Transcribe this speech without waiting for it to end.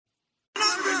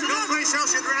place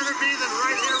else you'd rather be than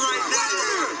right here, right now.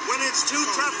 When it's too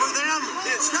tough for them,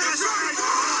 it's just right.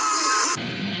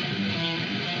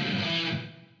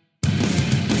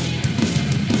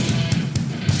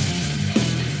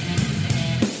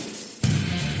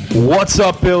 What's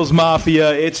up, Bills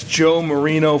Mafia? It's Joe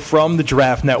Marino from the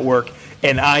Draft Network,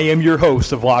 and I am your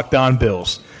host of Locked On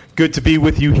Bills. Good to be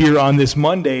with you here on this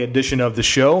Monday edition of the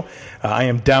show. I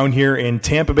am down here in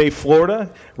Tampa Bay,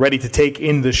 Florida, ready to take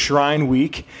in the Shrine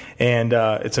Week, and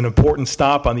it's an important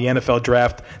stop on the NFL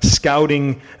Draft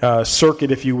scouting circuit,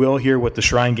 if you will, here with the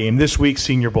Shrine Game this week,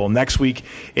 Senior Bowl next week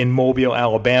in Mobile,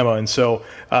 Alabama. And so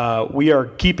we are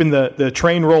keeping the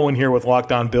train rolling here with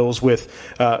Locked On Bills with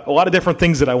a lot of different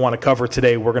things that I want to cover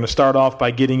today. We're going to start off by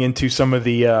getting into some of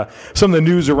the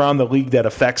news around the league that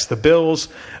affects the Bills,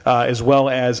 as well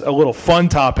as a little fun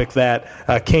topic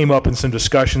that came up in some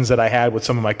discussions that I had with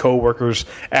some of my coworkers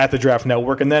at the Draft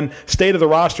Network, and then state of the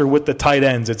roster with the tight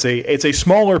ends. It's a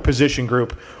smaller position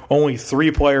group, only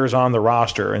 3 players on the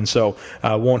roster, and so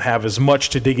won't have as much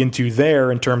to dig into there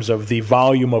in terms of the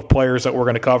volume of players that we're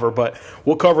going to cover, but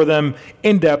we'll cover them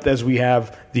in depth as we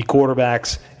have the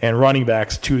quarterbacks and running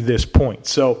backs to this point.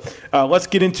 So let's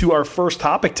get into our first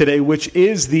topic today, which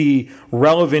is the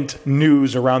relevant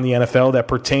news around the NFL that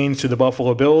pertains to the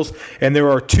Buffalo Bills. And there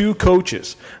are 2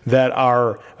 coaches that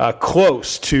are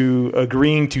close to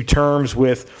agreeing to terms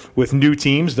with new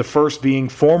teams, the first being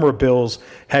former Bills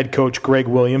head coach Greg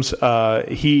Williams.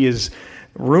 He is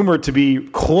rumored to be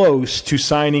close to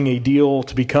signing a deal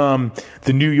to become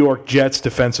the New York Jets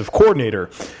defensive coordinator.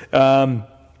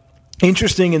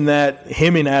 Interesting in that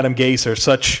him and Adam Gase are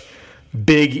such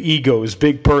big egos,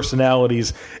 big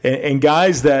personalities, and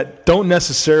guys that don't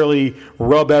necessarily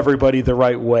rub everybody the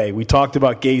right way. We talked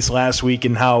about Gase last week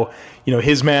and how, you know,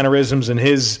 his mannerisms and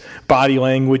his body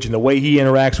language and the way he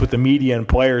interacts with the media and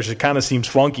players, it kind of seems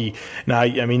funky. Now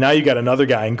you got another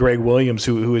guy in Greg Williams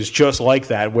who is just like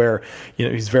that, where, you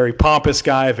know, he's a very pompous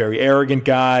guy, a very arrogant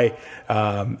guy,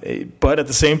 but at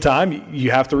the same time,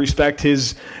 you have to respect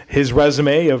his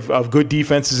resume of good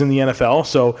defenses in the NFL.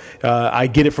 So I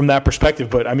get it from that perspective.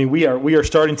 But I mean, we are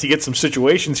starting to get some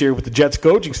situations here with the Jets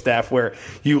coaching staff where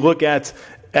you look at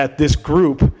this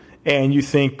group and you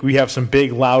think we have some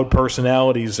big, loud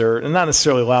personalities, or not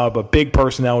necessarily loud, but big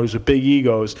personalities with big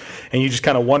egos, and you just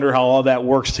kind of wonder how all that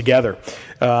works together.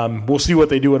 We'll see what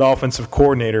they do at offensive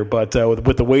coordinator, but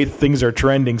with the way things are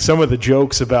trending, some of the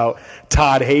jokes about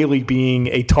Todd Haley being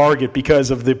a target because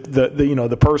of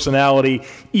the personality,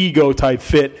 ego type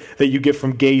fit that you get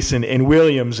from Gase and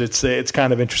Williams, it's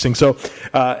kind of interesting. So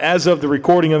as of the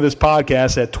recording of this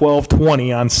podcast at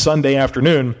 12:20 on Sunday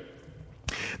afternoon,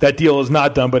 that deal is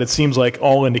not done, but it seems like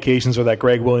all indications are that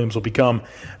Greg Williams will become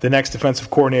the next defensive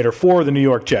coordinator for the New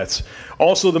York Jets.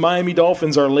 Also, the Miami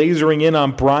Dolphins are lasering in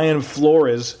on Brian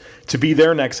Flores to be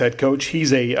their next head coach. He's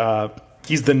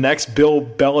the next Bill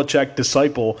Belichick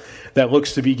disciple that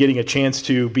looks to be getting a chance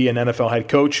to be an NFL head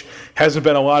coach. Hasn't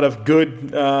been a lot of good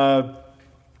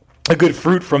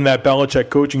fruit from that Belichick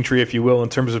coaching tree, if you will, in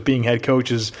terms of being head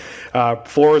coaches.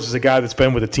 Flores is a guy that's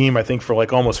been with the team, I think, for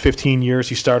like almost 15 years.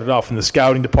 He started off in the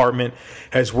scouting department,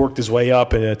 has worked his way up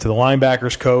to the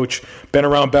linebackers coach, been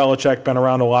around Belichick, been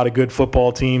around a lot of good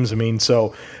football teams. I mean,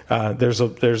 so there's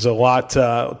a lot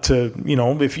to, you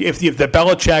know, if the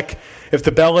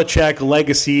Belichick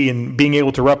legacy and being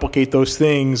able to replicate those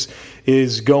things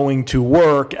is going to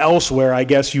work elsewhere, I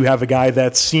guess you have a guy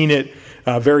that's seen it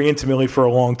very intimately for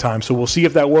a long time. So we'll see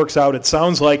if that works out. It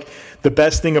sounds like the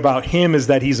best thing about him is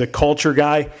that he's a culture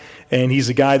guy, and he's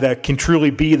a guy that can truly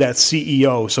be that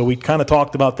CEO. So we kind of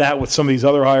talked about that with some of these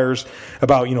other hires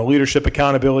about, you know, leadership,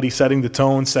 accountability, setting the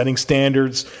tone, setting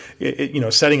standards,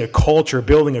 setting a culture,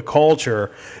 building a culture.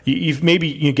 Maybe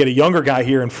you get a younger guy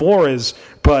here in Flores,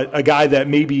 but a guy that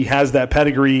maybe has that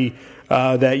pedigree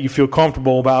that you feel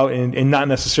comfortable about, and not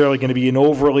necessarily going to be an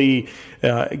overly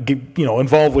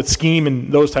involved with scheme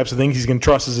and those types of things. He's going to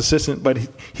trust his assistant, but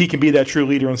he can be that true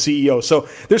leader and CEO. So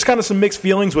there's kind of some mixed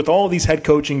feelings with all of these head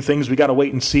coaching things. We got to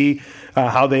wait and see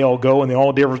how they all go, and they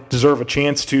all deserve a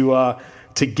chance to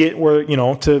get where, you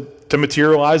know, to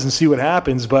materialize and see what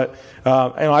happens. But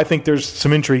I think there's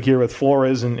some intrigue here with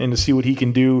Flores and to see what he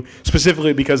can do,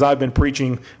 specifically because I've been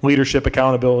preaching leadership,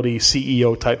 accountability,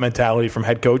 CEO type mentality from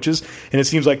head coaches, and it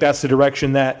seems like that's the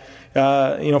direction that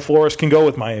Flores can go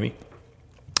with Miami.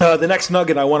 The next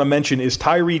nugget I want to mention is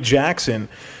Tyree Jackson,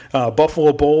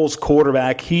 Buffalo Bills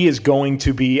quarterback. He is going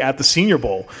to be at the Senior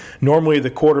Bowl. Normally the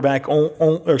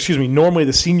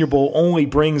Senior Bowl only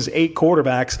brings 8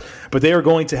 quarterbacks, but they are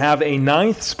going to have a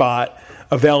 9th spot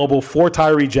available for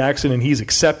Tyree Jackson, and he's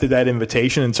accepted that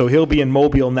invitation. And so he'll be in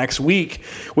Mobile next week,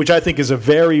 which I think is a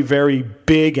very, very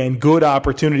big and good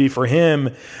opportunity for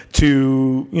him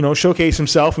to, showcase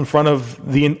himself in front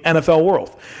of the NFL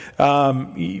world.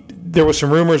 There was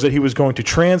some rumors that he was going to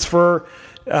transfer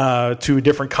to a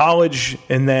different college,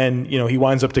 and then he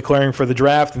winds up declaring for the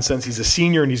draft. And since he's a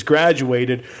senior and he's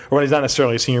graduated, or he's not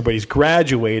necessarily a senior, but he's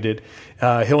graduated,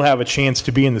 he'll have a chance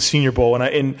to be in the Senior Bowl.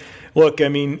 And look, I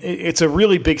mean, it's a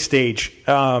really big stage.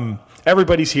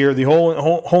 Everybody's here. The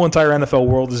whole entire NFL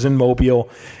world is in Mobile,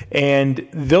 and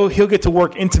he'll get to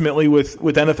work intimately with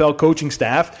NFL coaching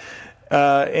staff.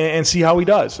 And see how he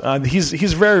does.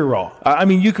 He's very raw. I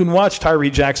mean, you can watch Tyree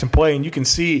Jackson play, and you can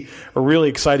see a really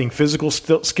exciting physical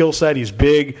skill set. He's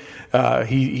big.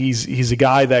 He's a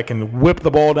guy that can whip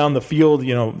the ball down the field.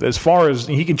 As far as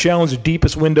he can challenge the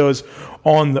deepest windows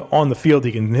on the field,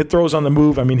 he can hit throws on the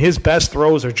move. I mean, his best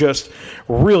throws are just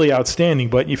really outstanding.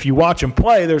 But if you watch him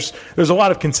play, there's a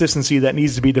lot of consistency that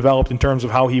needs to be developed in terms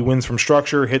of how he wins from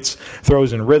structure, hits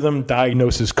throws in rhythm,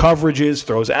 diagnoses coverages,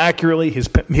 throws accurately.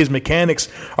 His mechanics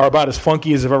are about as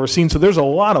funky as I've ever seen. So there's a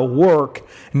lot of work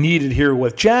needed here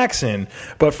with Jackson.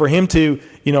 But for him to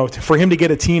get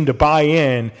a team to buy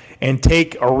in and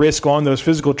take a risk on those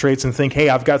physical traits and think, hey,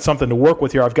 I've got something to work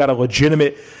with here, I've got a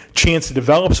legitimate chance to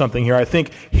develop something here, I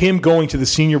think him going to the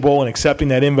Senior Bowl and accepting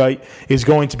that invite is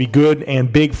going to be good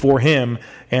and big for him.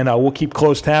 And we'll keep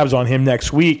close tabs on him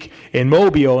next week in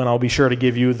Mobile, and I'll be sure to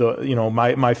give you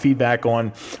my feedback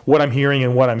on what I'm hearing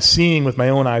and what I'm seeing with my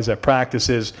own eyes at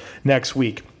practices next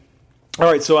week.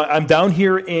 All right, so I'm down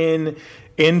here in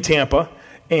Tampa.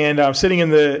 And I'm sitting in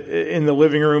the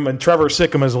living room, and Trevor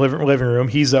Sickham is in the living room.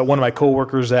 He's one of my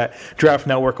coworkers at Draft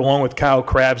Network, along with Kyle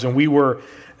Krabs, and we were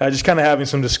just kind of having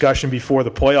some discussion before the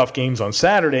playoff games on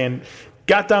Saturday, and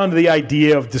got down to the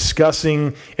idea of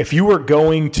discussing if you were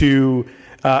going to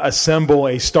assemble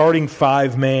a starting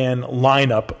 5-man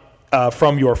lineup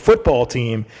from your football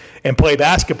team and play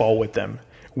basketball with them,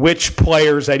 which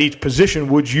players at each position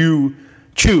would you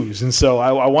choose? And so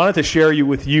I wanted to share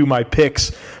with you my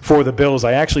picks for the Bills.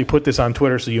 I actually put this on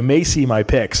Twitter, so you may see my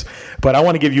picks, but I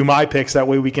want to give you my picks. That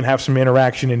way we can have some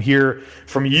interaction and hear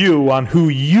from you on who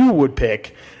you would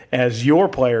pick as your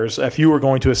players if you were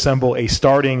going to assemble a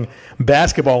starting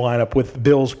basketball lineup with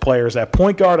Bills players. At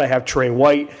point guard, I have Trey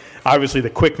White. Obviously, the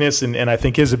quickness and I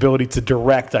think his ability to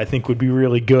direct, I think, would be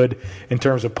really good in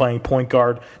terms of playing point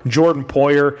guard. Jordan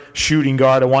Poyer, shooting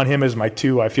guard. I want him as my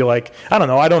 2. I feel like, I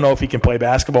don't know if he can play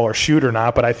basketball or shoot or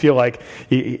not, but I feel like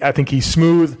I think he's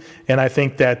smooth, and I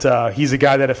think that he's a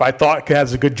guy that if I thought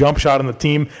has a good jump shot on the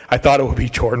team, I thought it would be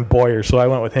Jordan Poyer, so I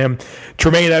went with him.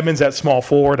 Tremaine Edmonds at small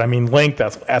forward. I mean, length,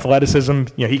 athleticism.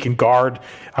 He can guard.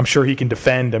 I'm sure he can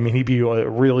defend. I mean, he'd be a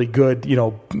really good,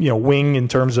 wing in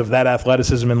terms of that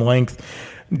athleticism and length.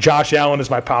 Josh Allen is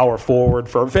my power forward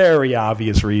for very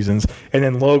obvious reasons. And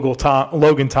then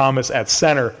Logan Thomas at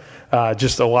center.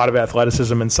 Just a lot of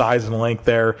athleticism and size and length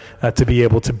there to be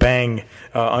able to bang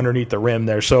underneath the rim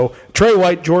there. So Trey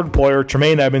White, Jordan Poyer,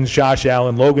 Tremaine Edmonds, Josh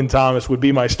Allen, Logan Thomas would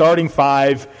be my starting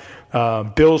 5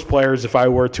 Bills players if I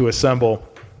were to assemble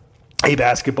a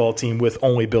basketball team with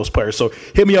only Bills players. So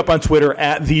hit me up on Twitter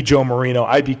at @TheJoeMarino.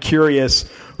 I'd be curious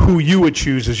who you would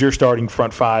choose as your starting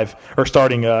front 5 or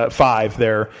starting 5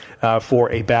 there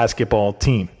for a basketball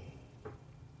team.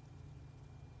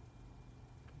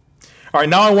 All right,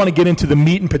 now I want to get into the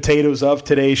meat and potatoes of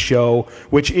today's show,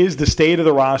 which is the state of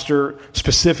the roster,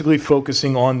 specifically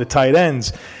focusing on the tight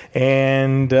ends.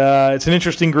 And it's an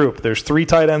interesting group. There's 3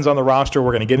 tight ends on the roster.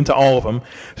 We're going to get into all of them.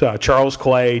 Charles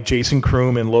Clay, Jason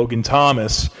Kroom, and Logan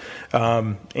Thomas.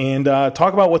 And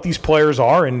talk about what these players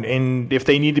are and if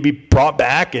they need to be brought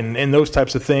back and those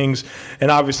types of things. And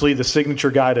obviously the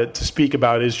signature guy to speak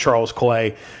about is Charles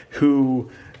Clay, who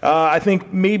I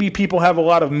think maybe people have a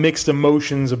lot of mixed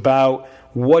emotions about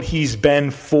what he's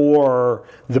been for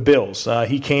the Bills.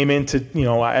 He came into,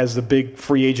 as the big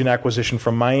free agent acquisition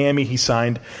from Miami. He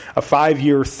signed a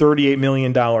 5-year, $38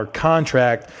 million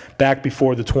contract back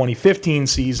before the 2015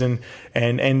 season.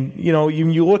 And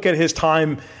you look at his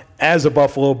time as a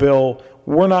Buffalo Bill,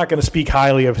 we're not going to speak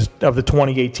highly of the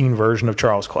 2018 version of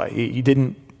Charles Clay. He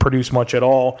didn't produce much at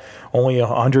all, only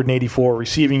 184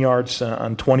 receiving yards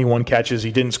on 21 catches.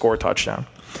 He didn't score a touchdown.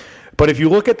 But if you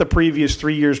look at the previous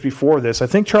 3 years before this, I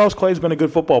think Charles Clay's been a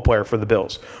good football player for the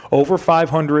Bills. Over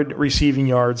 500 receiving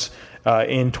yards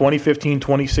in 2015,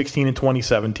 2016, and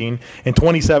 2017. In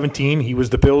 2017, he was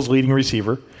the Bills' leading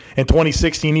receiver. In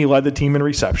 2016, he led the team in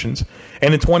receptions.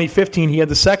 And in 2015, he had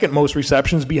the second most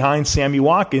receptions behind Sammy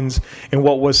Watkins in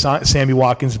what was Sammy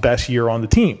Watkins' best year on the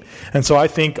team. And so I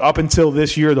think up until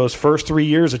this year, those first 3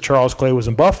 years that Charles Clay was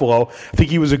in Buffalo, I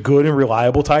think he was a good and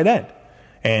reliable tight end.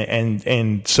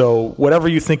 And so whatever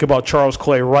you think about Charles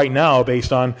Clay right now,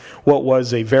 based on what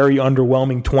was a very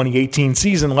underwhelming 2018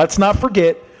 season, let's not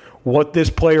forget what this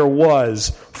player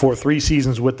was for 3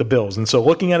 seasons with the Bills. And so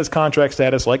looking at his contract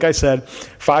status, like I said,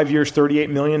 5 years, $38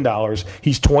 million.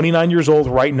 He's 29 years old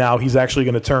right now. He's actually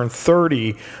going to turn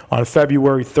 30 on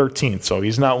February 13th. So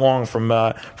he's not long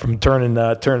from turning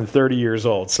 30 years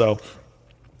old. So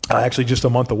actually just a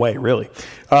month away, really.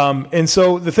 And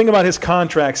so the thing about his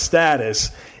contract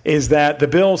status is that the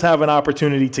Bills have an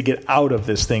opportunity to get out of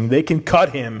this thing. They can cut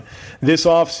him this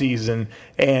offseason,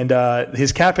 and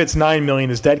his cap hit's $9 million.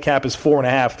 His dead cap is $4.5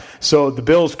 million. So the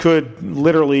Bills could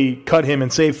literally cut him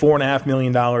and save $4.5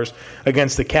 million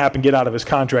against the cap and get out of his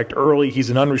contract early. He's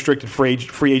an unrestricted free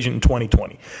agent in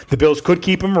 2020. The Bills could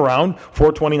keep him around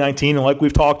for 2019, and like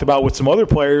we've talked about with some other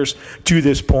players to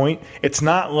this point, it's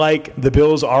not like the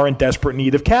Bills are in desperate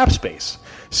need of cap space.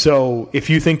 So if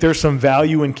you think there's some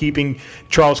value in keeping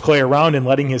Charles Clay around and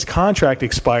letting his contract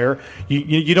expire,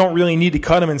 you don't really need to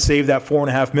cut him and save that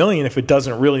 $4.5 million if it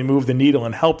doesn't really move the needle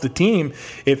and help the team.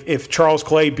 If Charles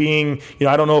Clay being,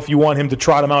 I don't know if you want him to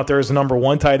trot him out there as a number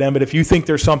 1 tight end, but if you think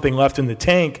there's something left in the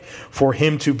tank for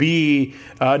him to be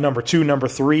number 2, number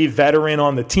 3 veteran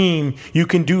on the team, you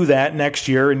can do that next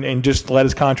year and just let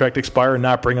his contract expire and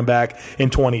not bring him back in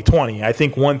 2020. I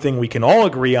think one thing we can all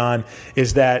agree on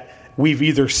is that we've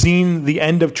either seen the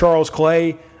end of Charles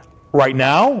Clay right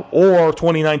now or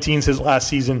 2019 is his last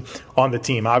season on the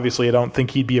team. Obviously, I don't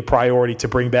think he'd be a priority to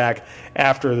bring back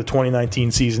after the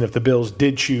 2019 season if the Bills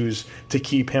did choose to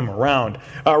keep him around.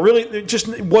 Really,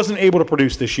 just wasn't able to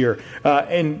produce this year.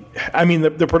 And, I mean,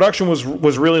 the production was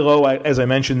really low, as I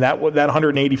mentioned. That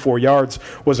 184 yards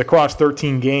was across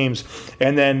 13 games.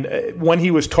 And then when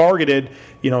he was targeted,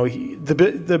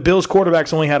 the Bills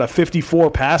quarterbacks only had a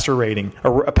 54 passer rating,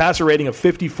 a passer rating of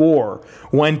 54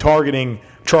 when targeting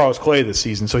Charles Clay this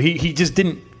season. So he just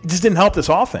didn't help this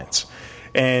offense.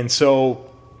 And so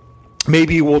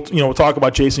maybe we'll talk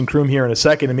about Jason Kroom here in a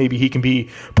second, and maybe he can be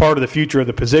part of the future of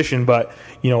the position. But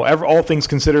all things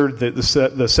considered,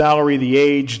 the salary, the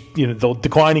age, the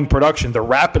declining production, the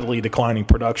rapidly declining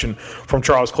production from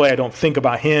Charles Clay, I don't think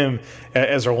about him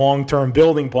as a long-term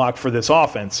building block for this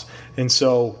offense. And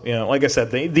so, like I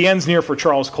said, the end's near for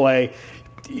Charles Clay.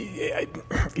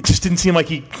 It just didn't seem like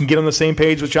he can get on the same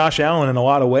page with Josh Allen in a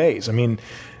lot of ways. I mean,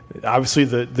 obviously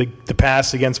the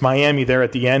pass against Miami there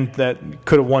at the end that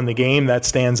could have won the game, that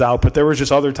stands out. But there was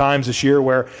just other times this year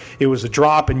where it was a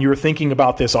drop, and you were thinking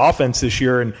about this offense this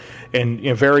year and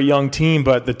a very young team,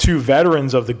 but the 2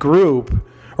 veterans of the group,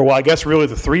 or well, I guess really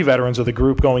the 3 veterans of the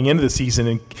group going into the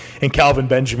season, and Calvin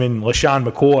Benjamin, LaShawn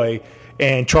McCoy,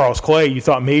 and Charles Clay, you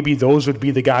thought maybe those would be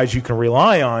the guys you can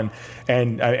rely on,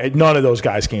 and none of those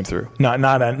guys came through. None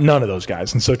of those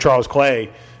guys. And so Charles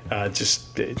Clay,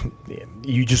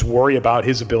 you just worry about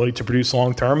his ability to produce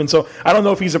long term. And so I don't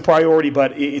know if he's a priority,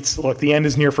 but the end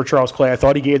is near for Charles Clay. I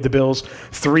thought he gave the Bills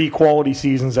 3 quality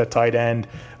seasons at tight end,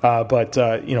 but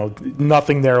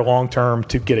nothing there long term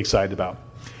to get excited about.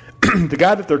 The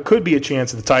guy that there could be a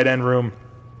chance at the tight end room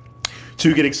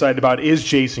to get excited about is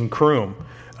Jason Kroom.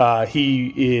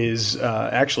 He is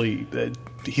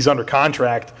he's under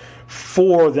contract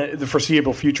for the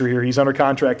foreseeable future here. He's under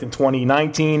contract in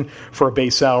 2019 for a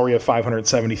base salary of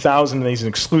 $570,000, and he's an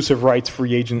exclusive rights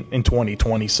free agent in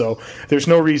 2020. So there's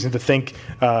no reason to think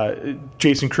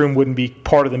Jason Kroom wouldn't be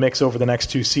part of the mix over the next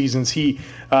 2 seasons. He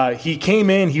came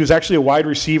in. He was actually a wide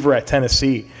receiver at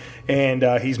Tennessee, and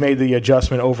he's made the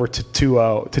adjustment over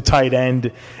to tight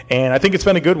end, and I think it's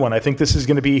been a good one. I think this is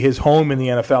going to be his home in the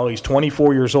NFL. He's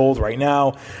 24 years old right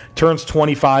now, turns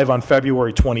 25 on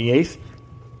February 28th.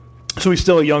 So he's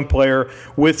still a young player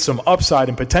with some upside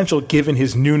and potential given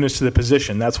his newness to the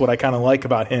position. That's what I kind of like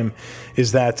about him,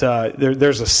 is that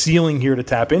there's a ceiling here to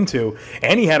tap into.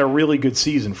 And he had a really good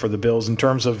season for the Bills in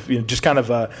terms of just kind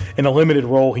of in a limited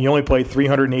role. He only played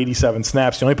 387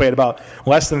 snaps. He only played about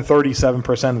less than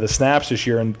 37% of the snaps this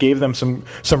year, and gave them some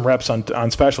reps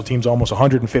on special teams, almost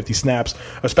 150 snaps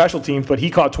of special teams. But he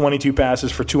caught 22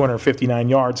 passes for 259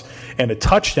 yards and a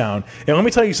touchdown. And let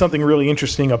me tell you something really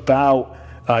interesting about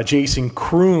Jason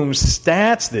Kroom's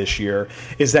stats this year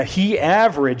is that he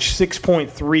averaged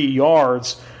 6.3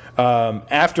 yards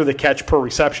after the catch per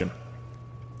reception.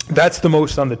 That's the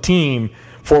most on the team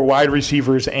for wide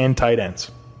receivers and tight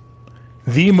ends.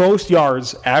 The most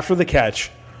yards after the catch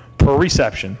per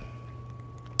reception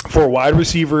for wide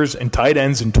receivers and tight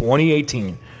ends in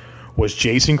 2018 was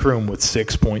Jason Kroom with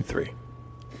 6.3.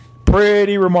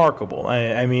 Pretty remarkable.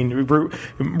 I mean,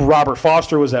 Robert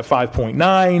Foster was at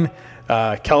 5.9.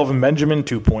 Kelvin Benjamin,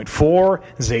 2.4.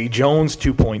 Zay Jones,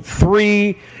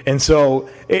 2.3. And so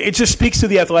it just speaks to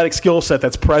the athletic skill set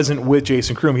that's present with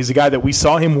Jason Kroom. He's a guy that we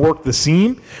saw him work the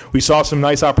seam. We saw some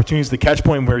nice opportunities at the catch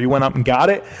point where he went up and got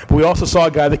it. But we also saw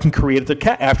a guy that can create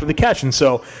after the catch. And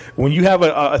so when you have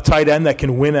a tight end that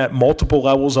can win at multiple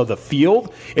levels of the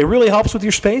field, it really helps with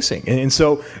your spacing. And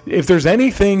so if there's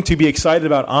anything to be excited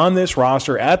about on this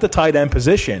roster at the tight end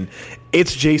position,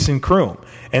 it's Jason Kroom.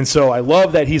 And so I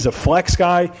love that he's a flex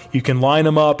guy. You can line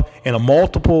him up in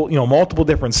multiple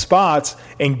different spots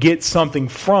and get something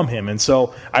from him. And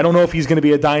so I don't know if he's going to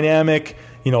be a dynamic,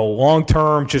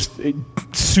 long-term, just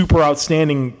super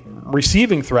outstanding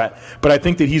receiving threat, but I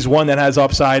think that he's one that has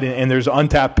upside and there's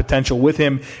untapped potential with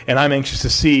him, and I'm anxious to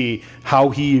see how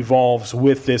he evolves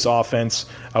with this offense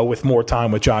with more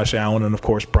time with Josh Allen and, of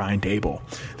course, Brian Daboll.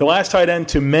 The last tight end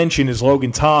to mention is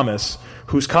Logan Thomas,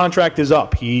 whose contract is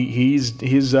up. He's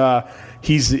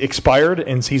expired,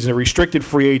 and he's a restricted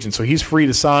free agent, so he's free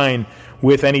to sign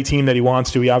with any team that he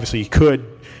wants to. He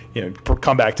could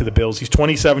come back to the Bills. He's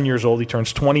 27 years old. He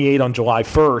turns 28 on July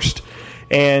 1st,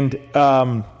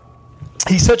 and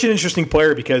he's such an interesting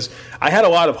player because I had a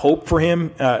lot of hope for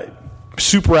him.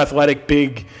 Super athletic,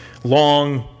 big,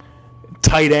 long,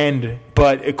 tight end,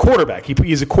 but a quarterback.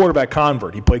 He's a quarterback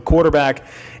convert. He played quarterback,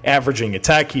 averaging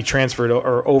attack. He transferred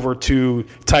over to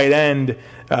tight end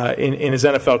in his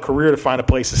NFL career to find a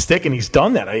place to stick, and he's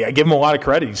done that. I give him a lot of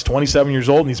credit. He's 27 years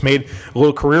old, and he's made a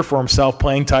little career for himself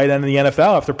playing tight end in the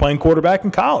NFL after playing quarterback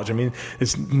in college. I mean,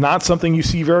 it's not something you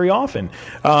see very often.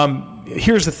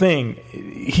 Here's the thing.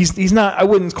 He's not – I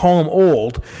wouldn't call him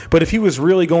old, but if he was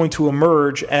really going to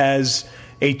emerge as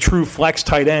a true flex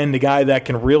tight end, a guy that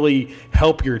can really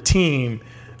help your team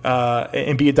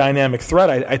and be a dynamic threat,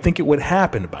 I think it would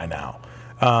happen by now.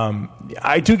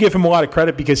 I do give him a lot of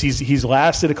credit because he's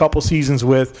lasted a couple seasons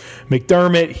with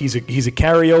McDermott. He's a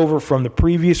carryover from the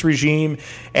previous regime,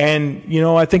 and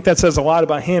I think that says a lot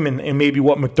about him and maybe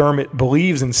what McDermott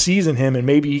believes and sees in him, and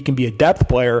maybe he can be a depth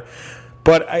player.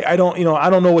 But I don't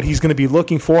know what he's going to be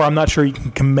looking for. I'm not sure he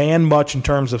can command much in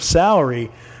terms of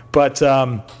salary, but it's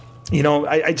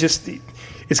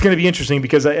going to be interesting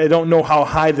because I don't know how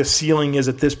high the ceiling is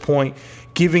at this point,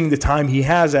 given the time he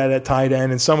has at tight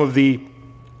end and some of the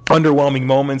underwhelming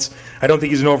moments. I don't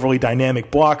think he's an overly dynamic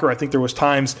blocker. I think there was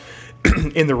times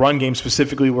in the run game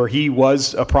specifically where he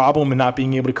was a problem and not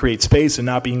being able to create space and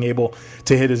not being able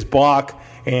to hit his block.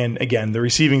 And again, the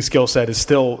receiving skill set is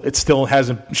still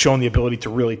hasn't shown the ability to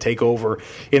really take over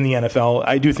in the NFL.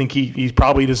 I do think he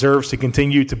probably deserves to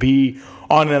continue to be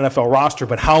on an NFL roster,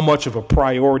 but how much of a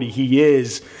priority he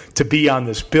is to be on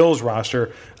this Bills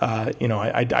roster,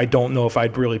 I don't know if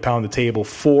I'd really pound the table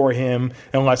for him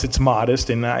unless it's modest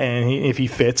and if he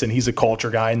fits and he's a culture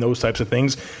guy and those types of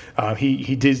things.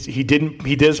 He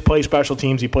did play special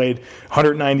teams. He played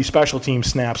 190 special team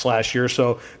snaps last year,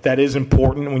 so that is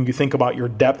important when you think about your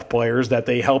depth players that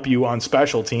they help you on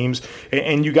special teams.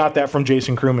 And you got that from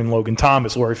Jason Kroom and Logan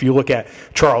Thomas, where if you look at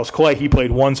Charles Clay, he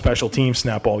played one special team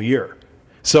snap all year.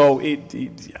 So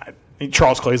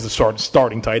Charles Clay is the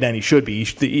starting tight end. He should be.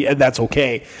 That's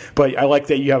okay. But I like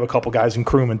that you have a couple guys in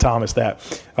Kroom and Thomas that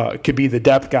could be the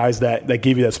depth guys that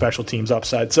give you that special teams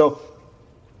upside. So,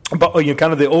 but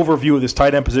kind of the overview of this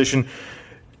tight end position.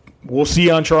 We'll see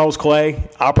on Charles Clay.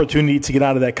 Opportunity to get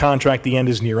out of that contract. The end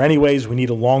is near anyways. We need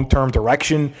a long-term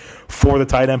direction for the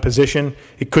tight end position.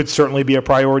 It could certainly be a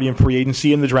priority in free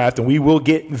agency in the draft, and we will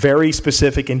get very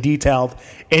specific and detailed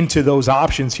into those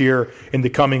options here in the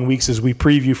coming weeks as we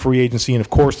preview free agency, and of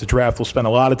course the draft we'll spend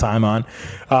a lot of time on.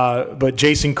 But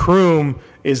Jason Kroom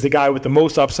is the guy with the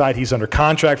most upside. He's under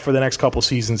contract for the next couple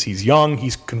seasons. He's young.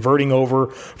 He's converting over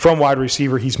from wide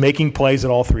receiver. He's making plays at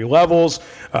all three levels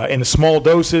in small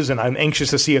doses, and I'm anxious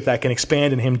to see if that can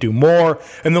expand and him do more.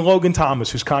 And then Logan Thomas,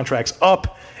 whose contract's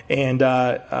up, and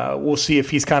we'll see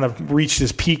if he's kind of reached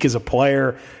his peak as a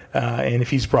player and if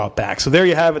he's brought back. So there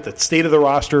you have it, the state of the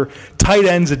roster, tight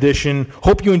ends edition.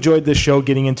 Hope you enjoyed this show,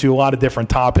 getting into a lot of different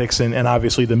topics and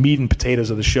obviously the meat and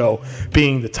potatoes of the show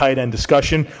being the tight end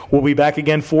discussion. We'll be back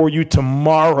again for you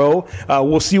tomorrow.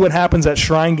 We'll see what happens at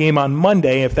Shrine Game on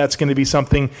Monday, if that's going to be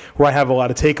something where I have a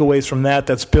lot of takeaways from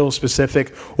that's Bills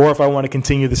specific, or if I want to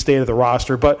continue the state of the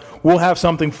roster. But we'll have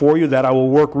something for you that I will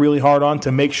work really hard on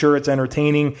to make sure it's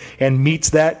entertaining and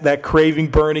meets that craving,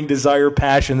 burning desire,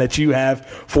 passion that you have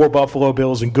for for Buffalo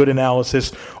Bills and good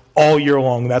analysis all year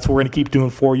long. That's what we're going to keep doing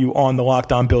for you on the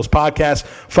Locked On Bills podcast.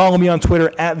 Follow me on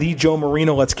Twitter at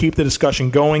 @TheJoeMarino. Let's keep the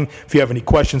discussion going. If you have any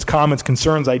questions, comments,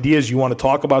 concerns, ideas, you want to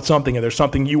talk about something, and there's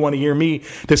something you want to hear me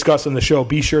discuss on the show,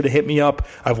 be sure to hit me up.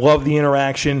 I've loved the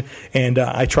interaction, and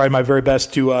I tried my very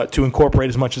best to incorporate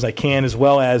as much as I can, as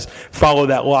well as follow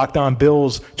that Locked On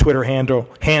Bills Twitter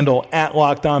handle at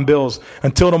Locked On Bills.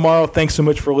 Until tomorrow, thanks so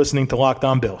much for listening to Locked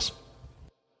On Bills.